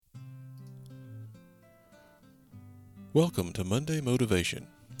Welcome to Monday Motivation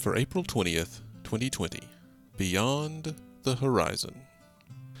for April 20th, 2020, Beyond the Horizon.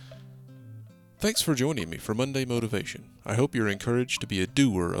 Thanks for joining me for Monday Motivation. I hope you're encouraged to be a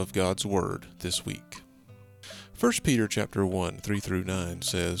doer of God's Word this week. 1 Peter chapter 1, 3 through 9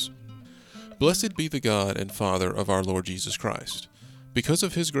 says, "Blessed be the God and Father of our Lord Jesus Christ. Because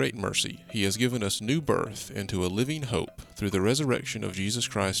of his great mercy, he has given us new birth into a living hope through the resurrection of Jesus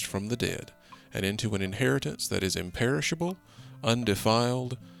Christ from the dead, and into an inheritance that is imperishable,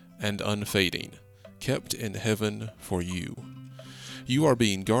 undefiled, and unfading, kept in heaven for you. You are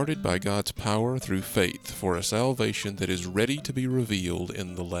being guarded by God's power through faith for a salvation that is ready to be revealed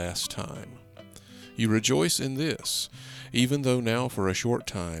in the last time. You rejoice in this, even though now for a short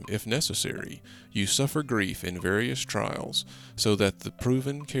time, if necessary, you suffer grief in various trials, so that the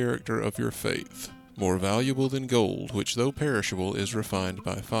proven character of your faith, more valuable than gold, which though perishable is refined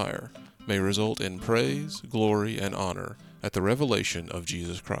by fire, may result in praise, glory, and honor at the revelation of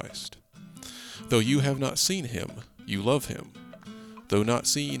Jesus Christ. Though you have not seen him, you love him. Though not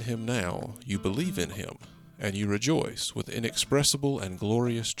seeing him now, you believe in him, and you rejoice with inexpressible and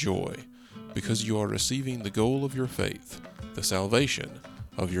glorious joy, because you are receiving the goal of your faith, the salvation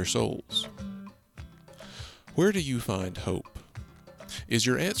of your souls." Where do you find hope? Is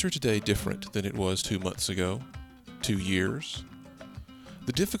your answer today different than it was 2 months ago? 2 years?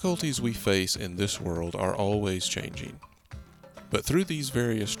 The difficulties we face in this world are always changing. But through these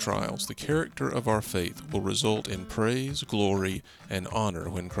various trials, the character of our faith will result in praise, glory, and honor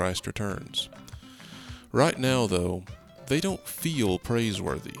when Christ returns. Right now, though, they don't feel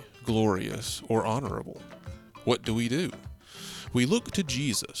praiseworthy, glorious, or honorable. What do? We look to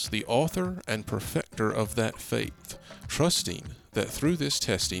Jesus, the author and perfecter of that faith, trusting that through this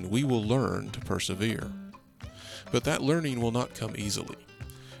testing we will learn to persevere. But that learning will not come easily.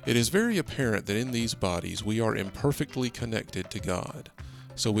 It is very apparent that in these bodies we are imperfectly connected to God,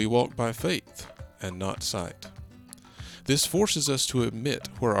 so we walk by faith and not sight. This forces us to admit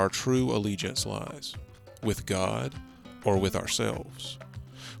where our true allegiance lies, with God or with ourselves.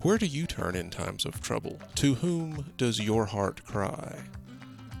 Where do you turn in times of trouble? To whom does your heart cry?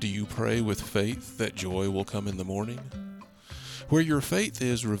 Do you pray with faith that joy will come in the morning? Where your faith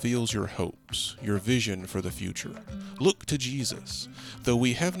is reveals your hopes, your vision for the future. Look to Jesus. Though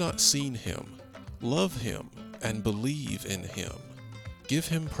we have not seen him, love him and believe in him. Give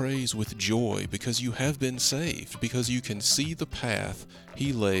him praise with joy because you have been saved, because you can see the path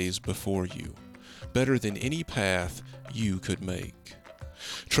he lays before you, better than any path you could make.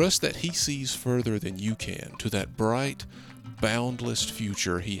 Trust that he sees further than you can to that bright, boundless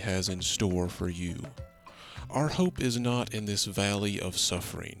future he has in store for you. Our hope is not in this valley of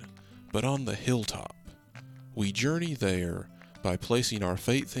suffering, but on the hilltop. We journey there by placing our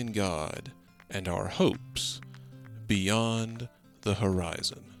faith in God and our hopes beyond the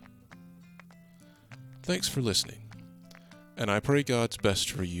horizon. Thanks for listening, and I pray God's best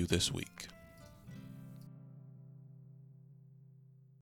for you this week.